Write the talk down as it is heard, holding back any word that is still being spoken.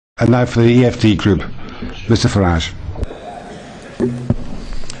And now for the EFD group, Mr. Farage.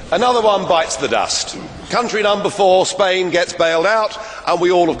 Another one bites the dust. Country number 4, Spain, gets bailed out, and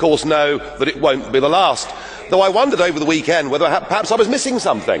we all, of course, know that it won't be the last. Though I wondered over the weekend whether perhaps I was missing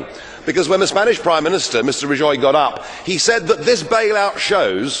something, because when the Spanish Prime Minister, Mr. Rajoy, got up, he said that this bailout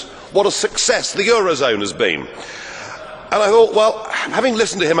shows what a success the Eurozone has been. And I thought, well, having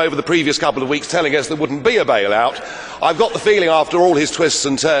listened to him over the previous couple of weeks telling us there wouldn't be a bailout, I've got the feeling after all his twists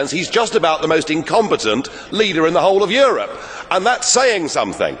and turns, he's just about the most incompetent leader in the whole of Europe. And that's saying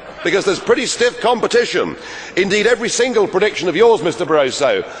something, because there's pretty stiff competition. Indeed, every single prediction of yours, Mr.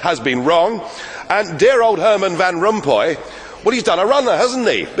 Barroso, has been wrong. And dear old Herman Van Rompuy, well, he's done a runner, hasn't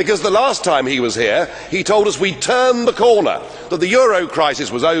he? Because the last time he was here, he told us we'd turned the corner, that the euro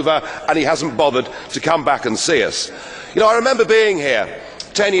crisis was over, and he hasn't bothered to come back and see us. You know, I remember being here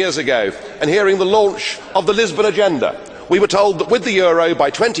 10 years ago and hearing the launch of the Lisbon Agenda. We were told that with the euro by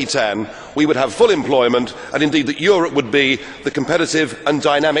 2010 we would have full employment, and indeed that Europe would be the competitive and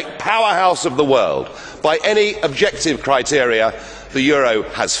dynamic powerhouse of the world. By any objective criteria, the euro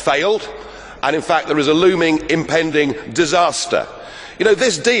has failed, and in fact there is a looming impending disaster. You know,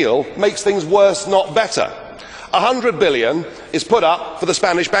 this deal makes things worse, not better. 100 billion is put up for the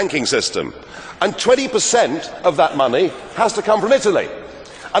Spanish banking system, and 20% of that money has to come from Italy.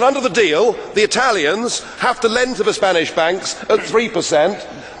 And under the deal, the Italians have to lend to the Spanish banks at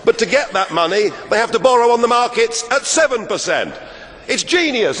 3%, but to get that money, they have to borrow on the markets at 7%. It's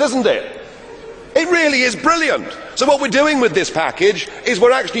genius, isn't it? It really is brilliant. So what we're doing with this package is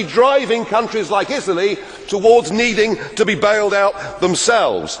we're actually driving countries like Italy towards needing to be bailed out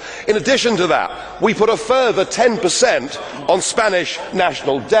themselves. In addition to that, we put a further 10% on Spanish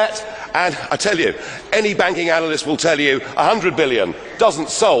national debt. And I tell you, any banking analyst will tell you 100 billion doesn't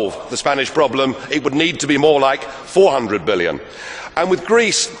solve the Spanish problem. It would need to be more like 400 billion. And with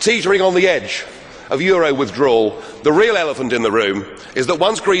Greece teetering on the edge of euro withdrawal, the real elephant in the room is that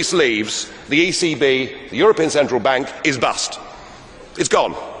once Greece leaves, the ECB, the European Central Bank, is bust. It's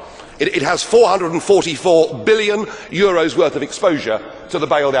gone. It has 444 billion euros worth of exposure to the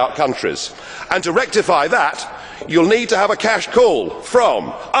bailed out countries. And to rectify that, you'll need to have a cash call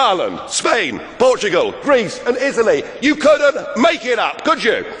from Ireland, Spain, Portugal, Greece and Italy. You couldn't make it up, could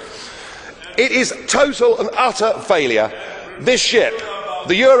you? It is total and utter failure. This ship,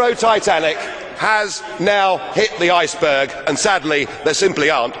 the Euro Titanic, has now hit the iceberg, and sadly there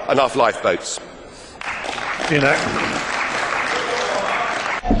simply aren't enough lifeboats.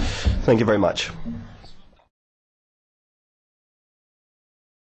 Thank you very much.